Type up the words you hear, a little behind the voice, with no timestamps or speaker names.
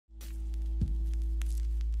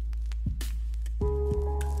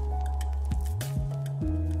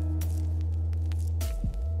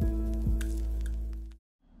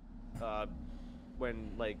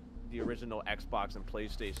when like the original Xbox and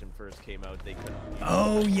PlayStation first came out, they couldn't.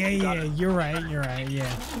 Oh yeah, you're right, yeah.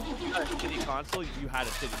 You got a shitty console, you had a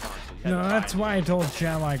shitty console. No, that's why I told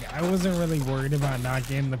Chad, like, I wasn't really worried about not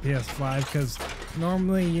getting the PS5, because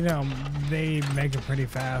normally, you know, they make it pretty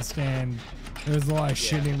fast, and there's a lot of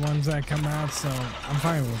shitty ones that come out, so I'm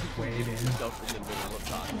fine with waiting.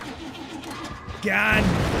 God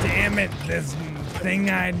damn it, this thing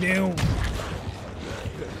I do.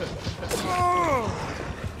 Oh!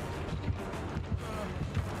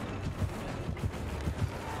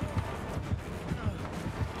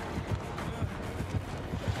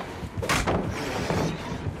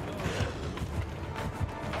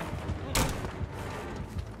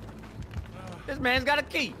 This man's got a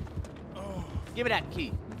key. Give me that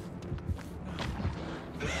key.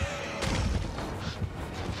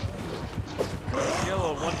 Scale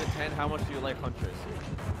of 1 to 10, how much do you like Huntress?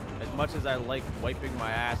 As much as I like wiping my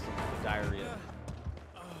ass with diarrhea.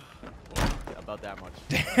 About that much.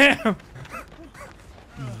 Damn.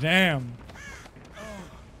 Damn.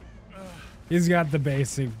 He's got the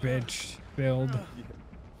basic bitch build.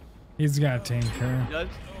 He's got Tinker. He does?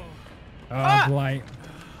 Blight.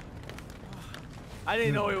 I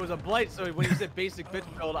didn't know it was a Blight, so when you said basic bitch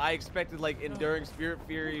build, I expected like Enduring Spirit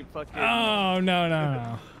Fury fucking... Oh,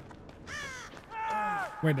 no.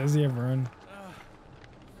 Wait, does he have run?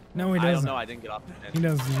 No, he doesn't. I don't know, I didn't get off the net. He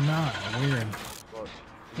does not. Weird. Well,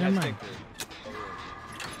 Never mind.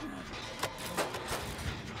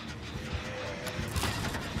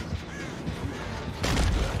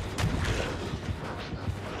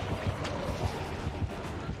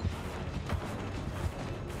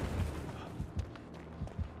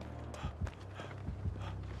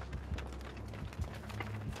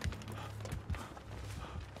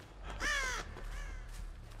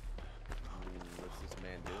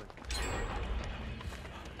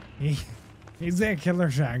 He's at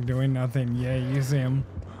Killer Shack doing nothing. Yeah, you see him.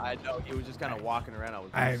 I know, he was just kind of walking around.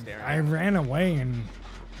 I was staring. I ran away and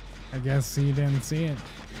I guess he didn't see it.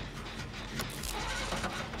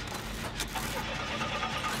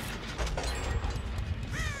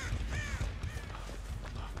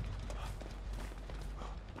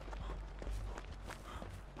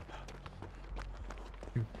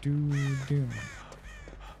 Do.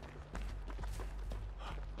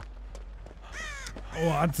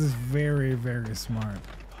 Watts is very, very smart.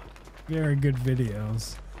 Very good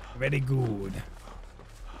videos. Very good.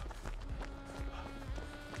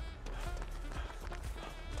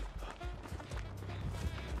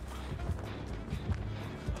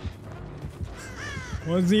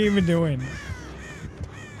 What's he even doing?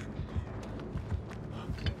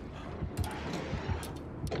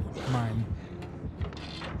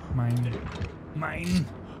 Mine.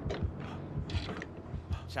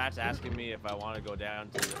 Chat's asking me if I want to go down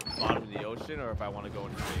to the bottom of the ocean or if I want to go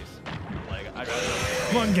into space. Like, I'd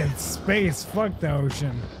rather... Fucking space, fuck the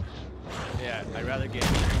ocean. Yeah, I'd rather get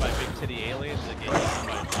eaten by big titty aliens than get eaten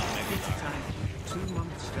by tank. 2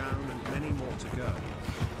 months down and many more to go.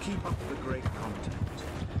 Keep up the great content.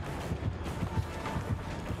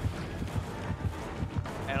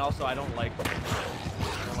 And also, I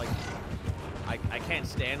can't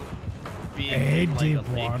stand being in deep like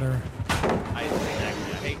a water.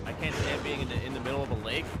 I can't stand being in the middle of a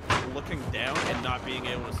lake, looking down and not being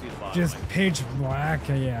able to see the bottom. Just pitch black.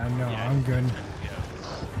 Yeah, no, yeah, I'm good.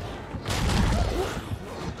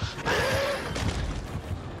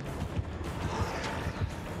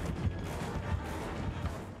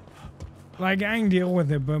 Like, I can deal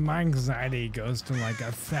with it, but my anxiety goes to like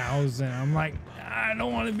 1,000. I'm like, I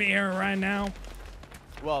don't want to be here right now.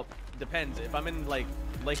 Well, depends. If I'm in like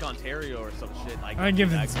Lake Ontario or some shit, I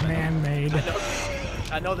give it's man-made.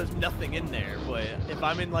 I know there's nothing in there, but if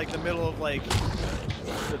I'm in like the middle of like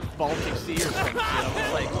the Baltic Sea or some shit, I'm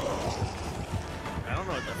just like, I don't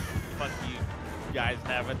know what the fuck you guys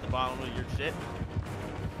have at the bottom of your shit.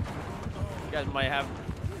 You guys might have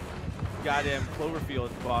goddamn Cloverfield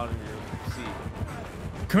at the bottom of your sea.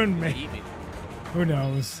 Couldn't be. Eat me. Who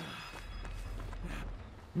knows?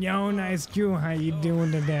 Yo, nice Q, how you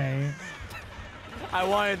doing today? I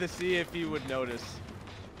wanted to see if he would notice.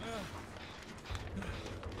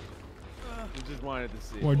 I just wanted to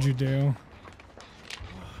see. What'd you do?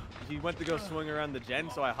 He went to go swing around the gen,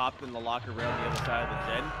 so I hopped in the locker around the other side of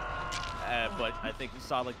the gen. But I think he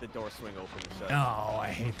saw like the door swing open or so. Oh, I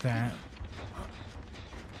hate that.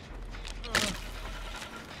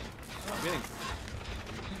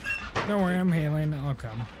 Don't worry, I'm healing. I'll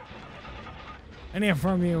come. I need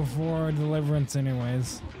from you for deliverance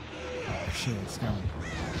anyways. Oh shit, it's coming.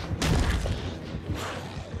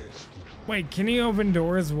 Wait, can he open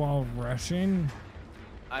doors while rushing?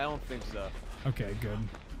 I don't think so. Okay, good.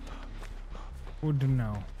 Good to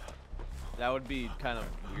know. That would be kind of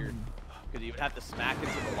weird. Because you would have to smack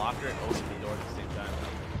into the locker and open the door at the same time.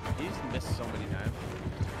 You just missed so many times.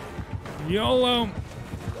 YOLO!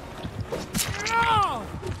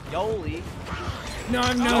 Yoli. No,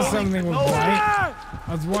 I've noticed something with Blight. I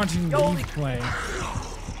was watching Leaf play,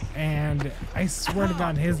 and I swear to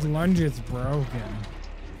God, his lunge is broken.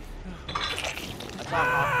 I saw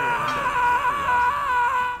him off through a window. It was pretty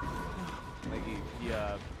awesome. Like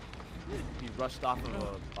he rushed off the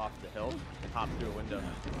hill and hopped through a window.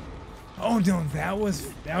 Oh no, that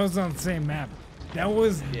was on the same map. That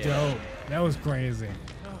was dope. That was crazy.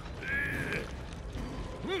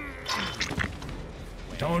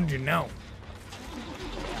 Don't you know?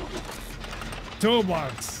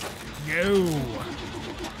 Toolbox, go.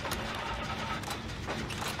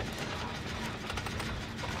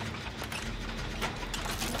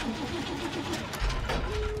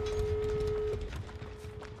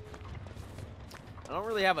 I don't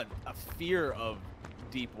really have a fear of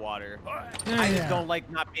deep water. Yeah, I just don't like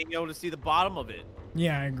not being able to see the bottom of it.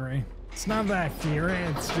 Yeah, I agree. It's not that I fear it,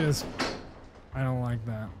 it's just I don't like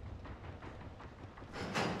that.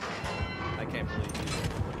 I can't believe you.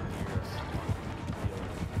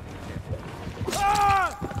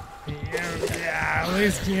 Yeah, at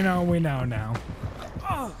least you know we know now.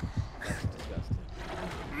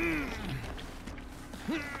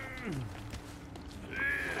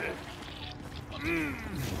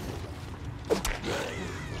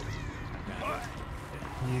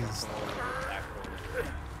 He's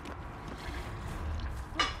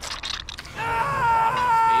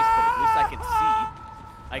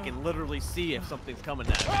I can literally see if something's coming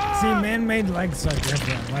at me. see, man-made legs are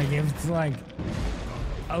different. Like if it's like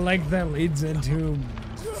a leg that leads into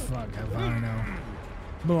fuck, if I don't know.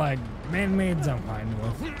 But like man-mades, I'm fine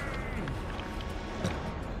with.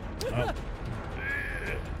 Oh.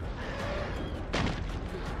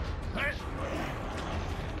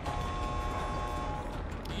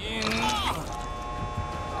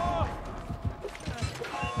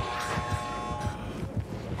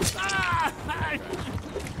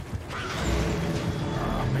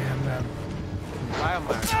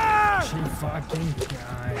 She fucking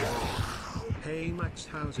died. Hey Max,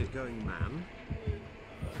 how's it going, man?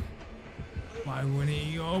 Why wouldn't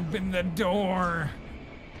he open the door?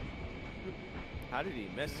 How did he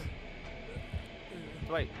miss?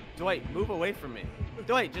 Dwight, move away from me.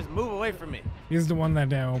 Dwight, just move away from me. He's the one that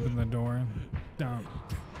didn't open the door. Don't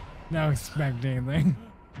expect anything.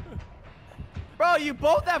 Bro, you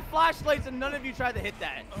both have flashlights and none of you tried to hit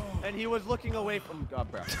that. And he was looking away from God,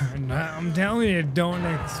 bro. I'm telling you, don't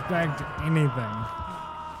expect anything.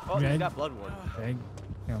 Oh, he's got blood ward. Okay,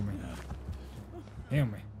 heal me. Heal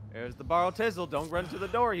me. There's the borrowed tizzle. Don't run to the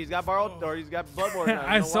door. He's got borrowed door. He's got blood ward.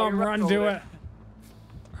 I saw him run to it.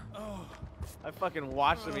 I fucking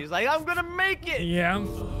watched him. He's like, I'm gonna make it. Yeah.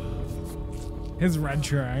 His red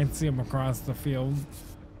shirt. I can see him across the field.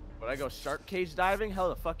 Would I go shark cage diving? Hell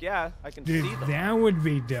the fuck yeah. I can Dude, see them. that would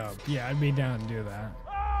be dope. Yeah, I'd be down to do that.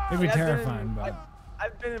 It'd be terrifying, but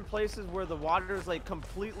I've been in places where the water is like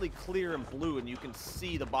completely clear and blue and you can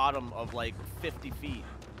see the bottom of like 50 feet.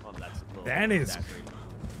 Oh, that's a little that is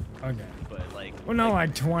okay. But like, well, no,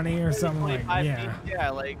 like 20 or something like yeah. Feet,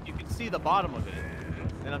 yeah, like you can see the bottom of it.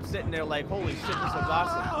 And I'm sitting there like, holy shit, this looks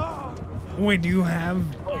awesome. Wait, do you have?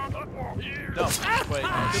 No, but it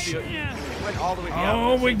could be, went all the way down.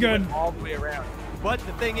 Oh, we good. All the way around. But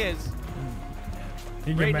the thing is,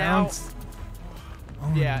 he can right bounce. Now,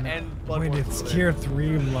 oh, yeah, no. and blood. Wait, it's tier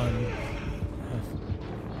 3 blood.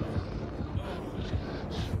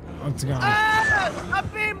 What's going on? Ah! I'm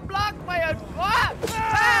being blocked by a.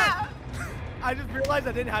 Ah! I just realized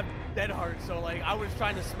I didn't have dead heart, so like I was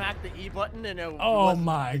trying to smack the E button and it. Oh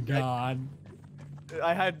my god.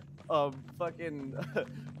 I had fucking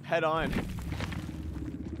head on.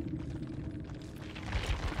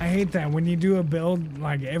 I hate that when you do a build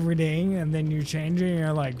like every day and then you change it and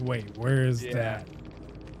you're like, wait, where is that?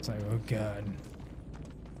 It's like, oh god.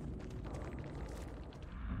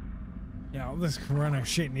 Yeah, all this corona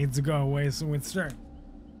shit needs to go away so we start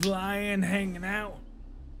flying, hanging out.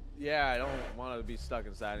 Yeah, I don't want to be stuck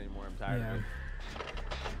inside anymore. I'm tired of it.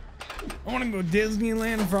 I want to go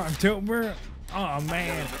Disneyland for October. Oh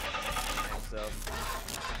man. So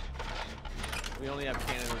we only have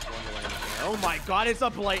Canada's Wonderland. Oh my god, it's a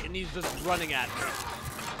Blight and he's just running at me.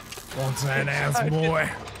 What's that ass boy?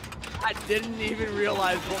 I didn't even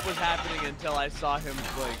realize what was happening until I saw him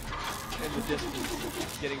like in the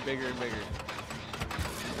distance, getting bigger and bigger.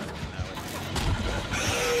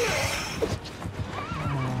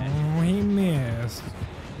 Oh, he missed.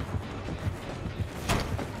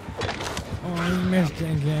 Oh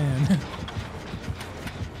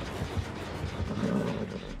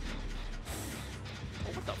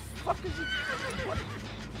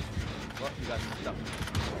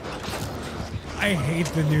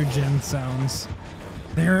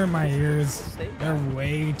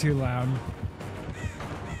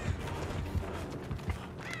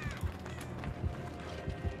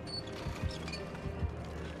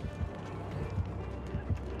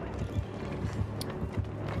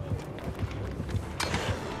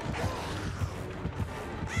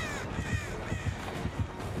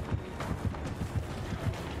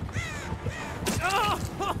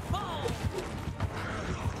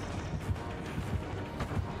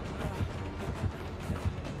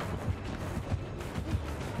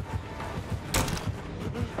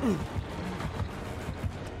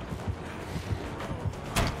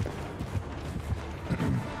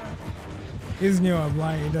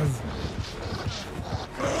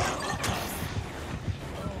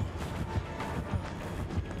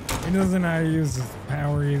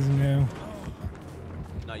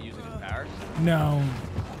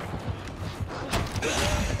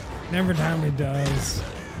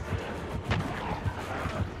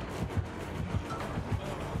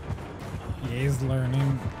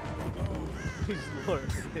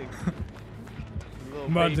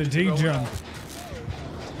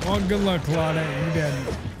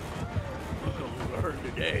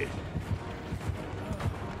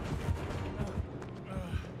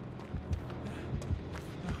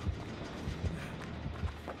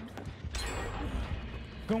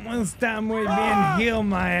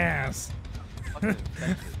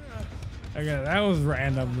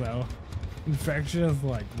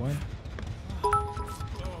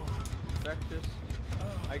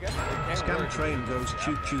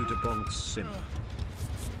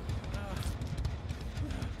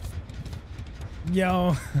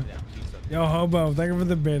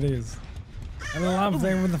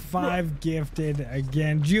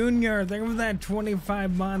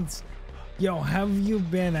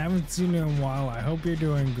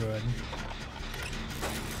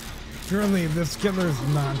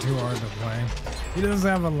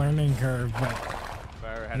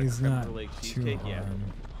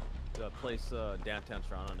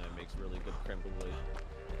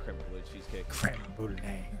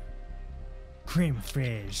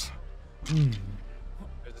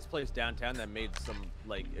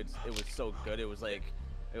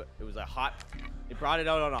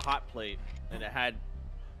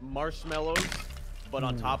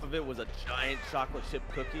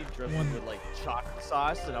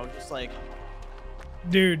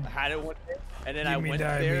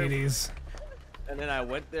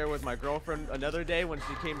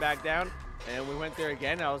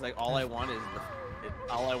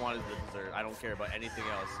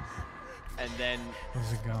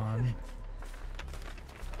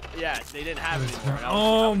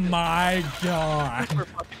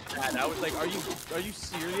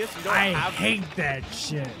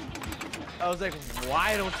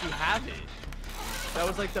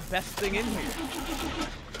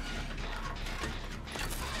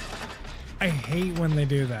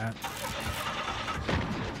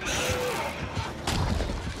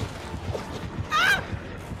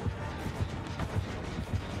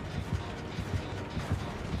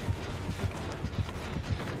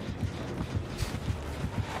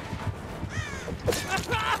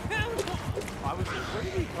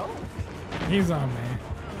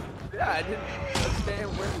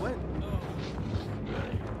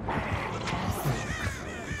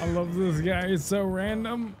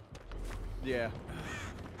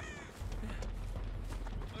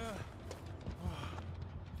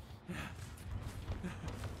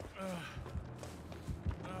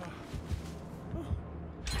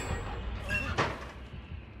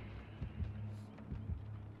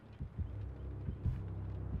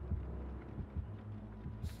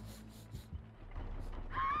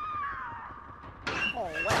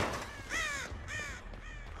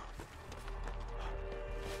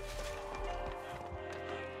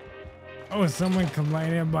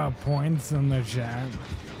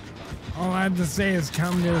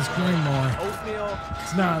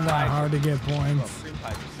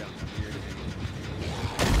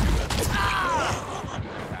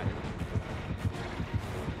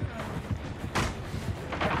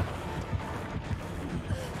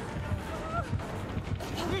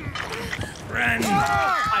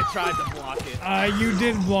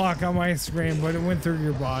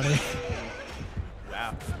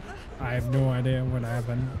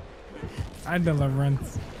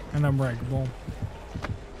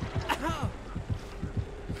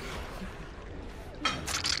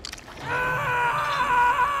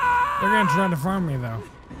gonna try to farm me though.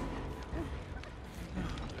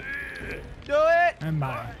 Do it! And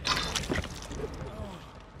bye.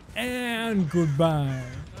 And goodbye.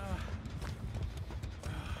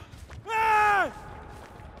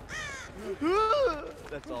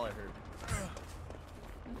 That's all I heard.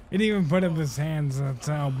 It even put up his hands. That's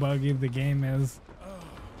how buggy the game is.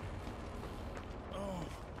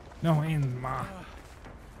 No hands, ma.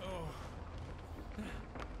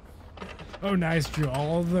 Oh, nice, Drew.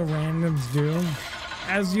 All the randoms do,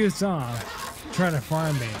 as you saw, try to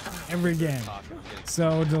farm me every game.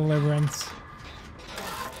 So, Deliverance.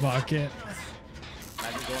 Bucket.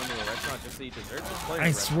 Imagine going to a restaurant just to eat dessert. Just play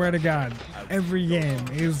I swear to God, every game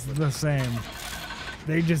is the same.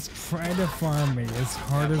 They just try to farm me as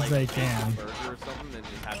hard as they can. Burger or something and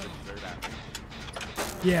just have the dessert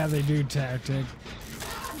after. Yeah, they do tactic.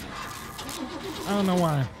 I don't know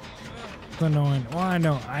why. It's annoying. Well, I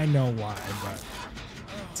know why, but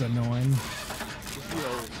it's annoying. You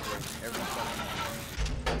always drink every time.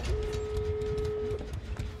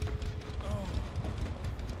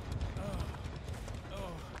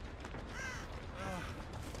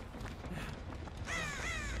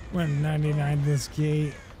 When 99 this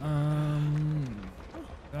gate,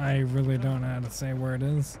 I really don't know how to say where it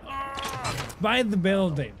is. By the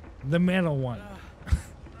building, the middle one.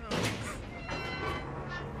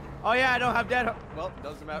 Oh yeah, I don't have dead. Well,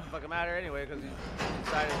 doesn't fucking matter anyway because you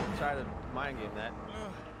decided to try to mind game that.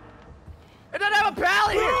 It doesn't have a pal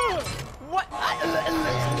here. What?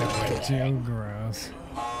 Too gross.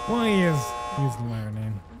 Well, he's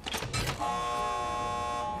learning.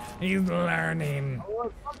 He's learning. I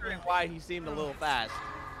was wondering why he seemed a little fast.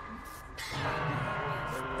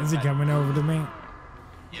 Is he coming over to me?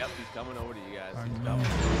 Yep, he's coming over to you guys. Oh, He's no. coming.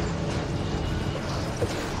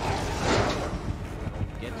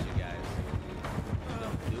 Get you guys.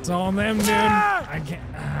 Don't do It's it. all them, dude. I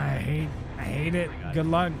can't. I hate it. Good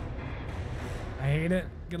luck. I hate it.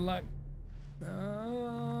 Good luck.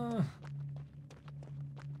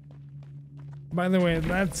 By the way,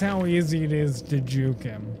 that's how easy it is to juke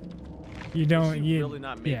him. You don't. You really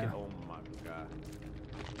not make yeah. it. Oh my god.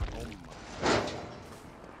 Oh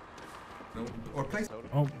my. No, or place.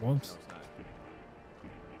 Oh, whoops.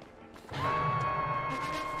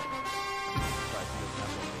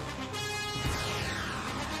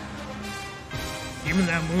 Give me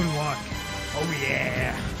that moonwalk. Oh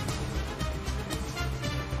yeah.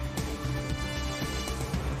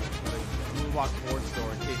 Moonwalk forward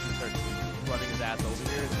store in case he starts running his ass over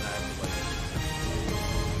here.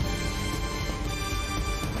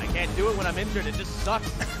 And I can't do it when I'm injured. It just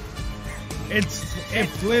sucks. It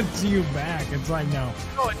flips you back. It's like no.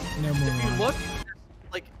 No, No if you moonwalk. look,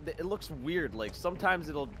 like it looks weird. Like sometimes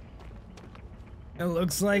it'll. It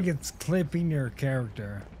looks like it's clipping your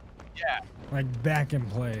character. Yeah. Like back in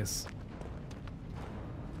place.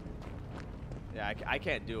 Yeah, I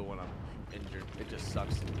can't do it when I'm injured. It just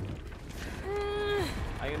sucks.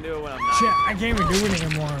 I can do it when I'm not. Shit, I can't even do it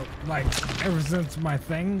anymore. Like, ever since my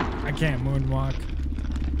thing, I can't moonwalk.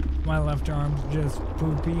 My left arm's just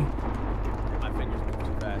poopy. My fingers move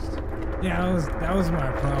too fast. Yeah, that was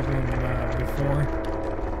my problem before.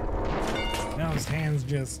 Now his hands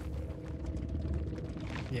just...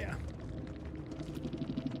 Yeah.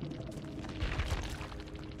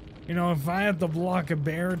 You know, if I have to block a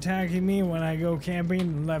bear attacking me when I go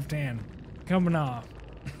camping, left hand coming off.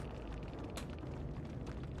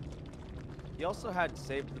 He also had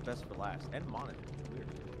saved the best for last and monitor. Weird.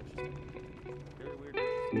 Very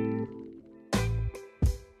weird.